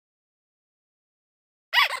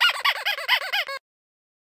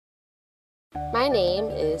My name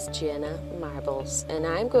is Jenna Marbls, and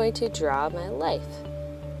I'm going to draw my life.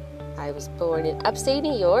 I was born in upstate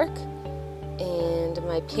New York, and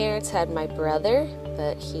my parents had my brother,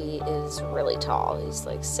 but he is really tall. He's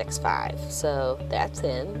like 6'5", so that's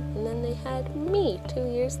him. And then they had me 2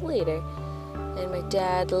 years later. And my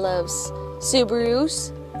dad loves Subarus,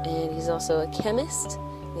 and he's also a chemist.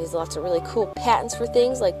 He has lots of really cool patents for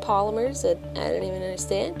things like polymers that I don't even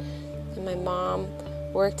understand. And my mom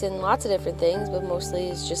worked in lots of different things, but mostly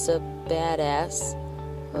is just a badass.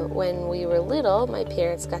 But when we were little, my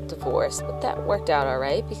parents got divorced, but that worked out all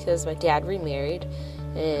right because my dad remarried,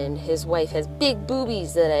 and his wife has big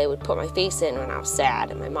boobies that I would put my face in when I was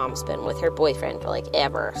sad, and my mom's been with her boyfriend for like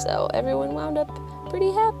ever, so everyone wound up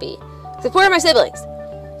pretty happy, except for my siblings.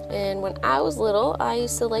 And when I was little, I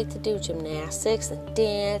used to like to do gymnastics and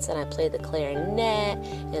dance, and I played the clarinet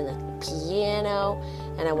and the piano,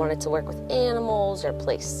 and I wanted to work with animals or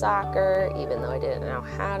play soccer, even though I didn't know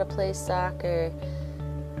how to play soccer.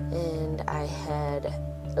 And I had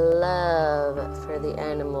love for the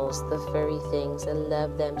animals, the furry things. I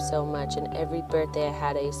loved them so much, and every birthday I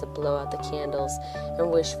had, I used to blow out the candles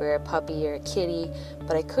and wish for a puppy or a kitty,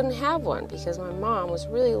 but I couldn't have one because my mom was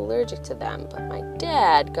really allergic to them. But my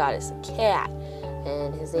dad got us a cat,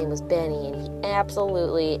 and his name was Benny, and he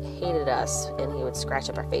absolutely hated us, and he would scratch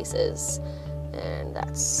up our faces, and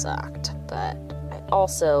that sucked. But I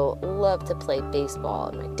also loved to play baseball,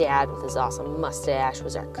 and my dad with his awesome mustache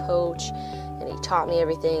was our coach, and he taught me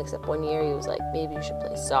everything, except one year he was like, maybe you should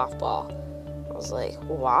play softball. I was like,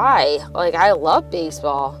 why? Like, I love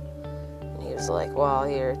baseball. And he was like, well,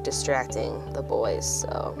 you're distracting the boys,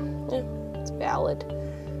 so yeah, it's valid.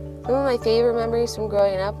 Some of my favorite memories from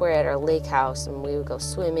growing up were at our lake house, and we would go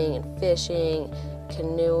swimming and fishing,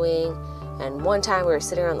 canoeing. And one time we were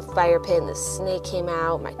sitting around the fire pit and the snake came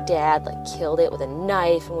out. My dad killed it with a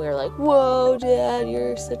knife, and we were like, whoa, Dad,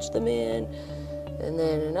 you're such the man. And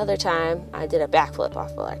then another time I did a backflip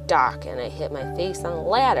off of our dock, and I hit my face on a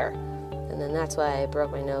ladder. And then that's why I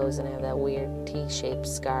broke my nose and I have that weird T-shaped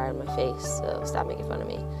scar on my face, so stop making fun of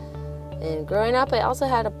me. And growing up, I also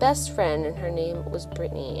had a best friend, and her name was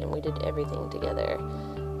Brittany, and we did everything together.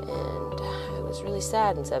 And I was really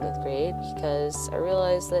sad in 7th grade because I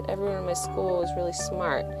realized that everyone in my school was really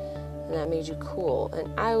smart, and that made you cool.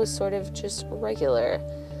 And I was sort of just regular.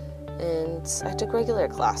 And I took regular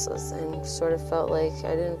classes and sort of felt like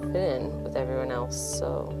I didn't fit in with everyone else.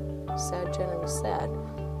 So sad Jenna was sad.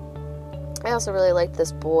 I also really liked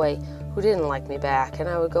this boy who didn't like me back, and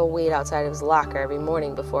I would go wait outside of his locker every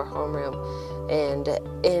morning before homeroom. And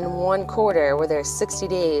in one quarter, where there's 60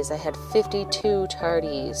 days, I had 52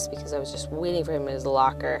 tardies because I was just waiting for him in his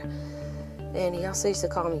locker. And he also used to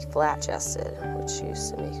call me flat-chested, which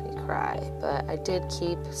used to make me cry. But I did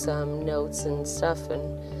keep some notes and stuff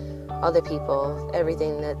and other people,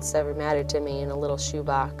 everything that's ever mattered to me in a little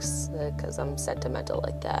shoebox, because I'm sentimental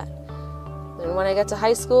like that. And when I got to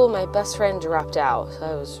high school, my best friend dropped out, so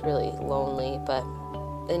I was really lonely. But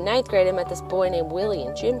in 9th grade, I met this boy named Willie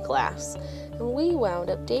in gym class, and we wound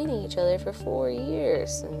up dating each other for 4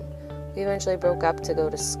 years. And we eventually broke up to go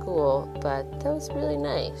to school, but that was really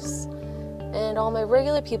nice. And all my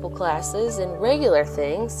regular people classes and regular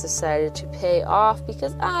things decided to pay off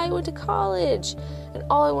because I went to college, and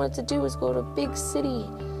all I wanted to do was go to a big city.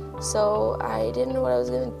 So I didn't know what I was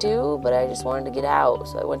going to do, but I just wanted to get out.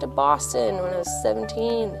 So I went to Boston when I was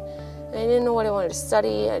 17, and I didn't know what I wanted to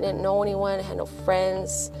study. I didn't know anyone. I had no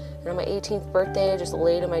friends. And on my 18th birthday, I just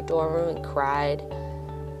laid in my dorm room and cried.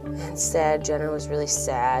 And sad Jenna was really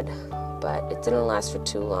sad, but it didn't last for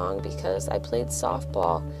too long because I played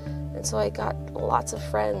softball. And so I got lots of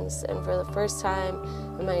friends, and for the first time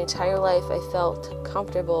in my entire life, I felt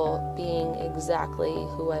comfortable being exactly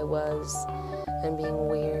who I was and being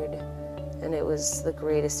weird, and it was the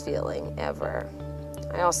greatest feeling ever.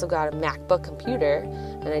 I also got a MacBook computer,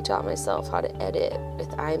 and I taught myself how to edit with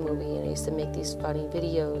iMovie, and I used to make these funny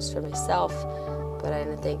videos for myself, but I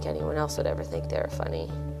didn't think anyone else would ever think they were funny.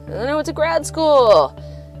 And then I went to grad school,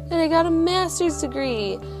 and I got a master's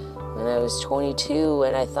degree. When I was 22,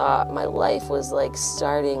 and I thought my life was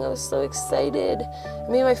starting. I was so excited.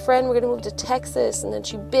 Me and my friend were going to move to Texas, and then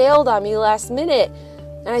she bailed on me last minute.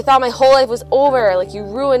 And I thought my whole life was over, you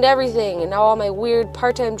ruined everything. And now all my weird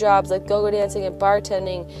part-time jobs, like go-go dancing and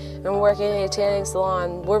bartending and working in a tanning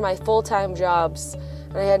salon, were my full-time jobs.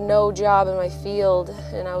 And I had no job in my field,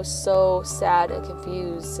 and I was so sad and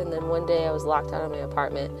confused. And then one day I was locked out of my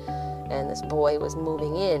apartment, and this boy was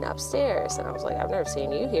moving in upstairs, and I was like, I've never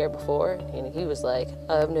seen you here before. And he was like,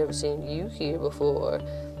 I've never seen you here before.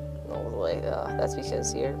 I was like, that's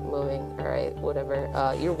because you're moving. All right, whatever.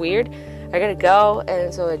 You're weird. I gotta go.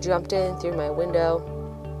 And so I jumped in through my window,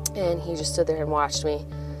 and he just stood there and watched me.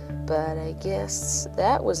 But I guess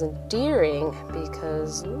that was endearing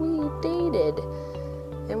because we dated.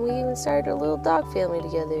 And we even started a little dog family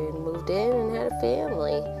together and moved in and had a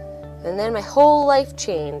family. And then my whole life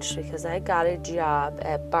changed because I got a job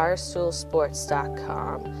at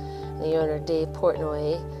barstoolsports.com. And the owner, Dave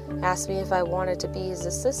Portnoy, asked me if I wanted to be his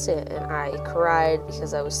assistant. And I cried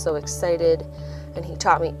because I was so excited. And he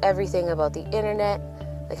taught me everything about the internet,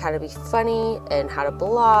 like how to be funny and how to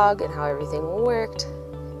blog and how everything worked.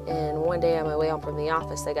 And one day on my way home from the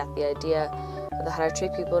office, I got the idea of the How to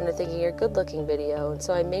Trick People into Thinking You're Good Looking video. And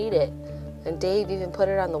so I made it. And Dave even put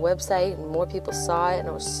it on the website, and more people saw it. And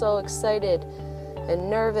I was so excited and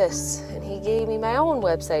nervous. And he gave me my own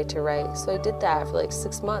website to write. So I did that for like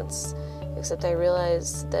 6 months. Except I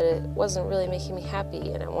realized that it wasn't really making me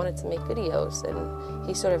happy, and I wanted to make videos. And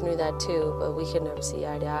he sort of knew that too, but we could never see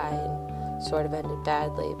eye to eye, and sort of ended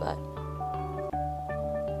badly.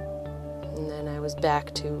 And then I was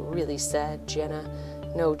back to really sad Jenna.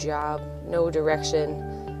 No job, no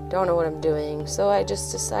direction, don't know what I'm doing. So I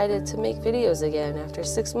just decided to make videos again after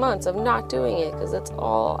 6 months of not doing it because that's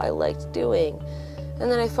all I liked doing.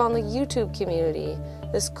 And then I found the YouTube community,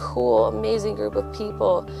 this cool, amazing group of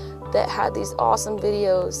people that had these awesome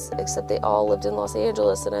videos, except they all lived in Los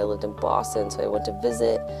Angeles and I lived in Boston, so I went to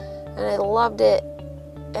visit and I loved it.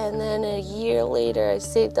 And then a year later, I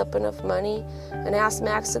saved up enough money and asked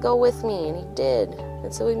Max to go with me, and he did.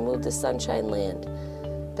 And so we moved to Sunshine Land.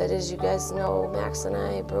 But as you guys know, Max and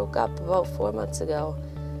I broke up about 4 months ago.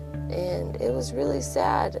 And it was really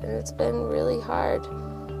sad, and it's been really hard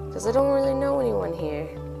because I don't really know anyone here.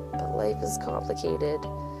 But life is complicated,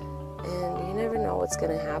 and you never know what's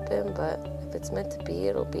going to happen. But if it's meant to be,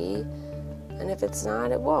 it'll be. And if it's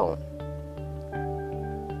not, it won't.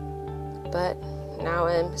 But now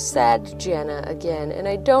I'm sad Jenna again, and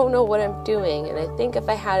I don't know what I'm doing. And I think if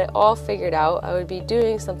I had it all figured out, I would be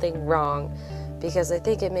doing something wrong, because I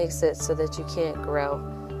think it makes it so that you can't grow.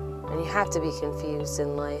 And you have to be confused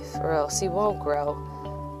in life, or else you won't grow.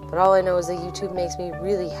 But all I know is that YouTube makes me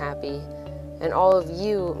really happy, and all of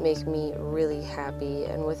you make me really happy.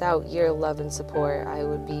 And without your love and support, I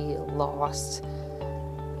would be lost.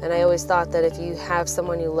 And I always thought that if you have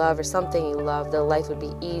someone you love or something you love, that life would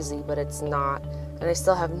be easy, but it's not. And I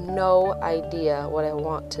still have no idea what I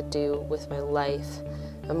want to do with my life.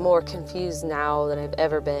 I'm more confused now than I've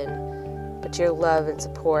ever been. But your love and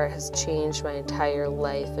support has changed my entire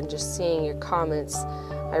life. And just seeing your comments,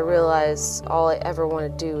 I realized all I ever want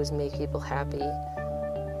to do is make people happy.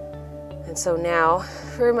 And so now,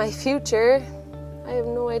 for my future, I have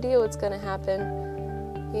no idea what's going to happen.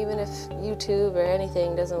 Even if YouTube or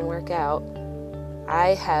anything doesn't work out,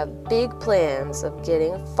 I have big plans of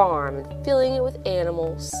getting a farm and filling it with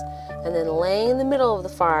animals, and then laying in the middle of the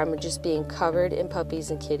farm and just being covered in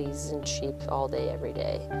puppies and kitties and sheep all day, every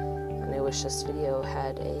day. And I wish this video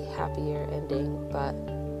had a happier ending, but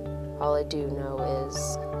all I do know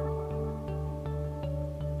is